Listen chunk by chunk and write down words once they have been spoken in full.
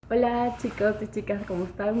Hola chicos y chicas, ¿cómo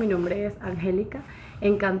están? Mi nombre es Angélica,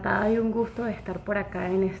 encantada y un gusto de estar por acá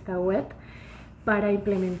en esta web para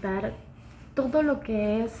implementar todo lo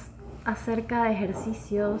que es acerca de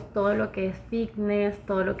ejercicios, todo lo que es fitness,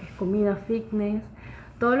 todo lo que es comida fitness,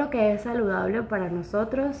 todo lo que es saludable para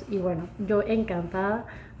nosotros y bueno, yo encantada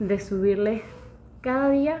de subirles cada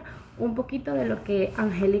día un poquito de lo que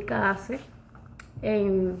Angélica hace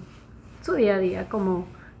en su día a día, como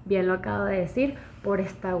bien lo acabo de decir, por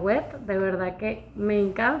esta web. De verdad que me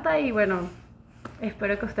encanta y bueno,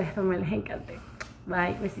 espero que a ustedes también les encante.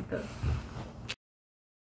 Bye, besitos.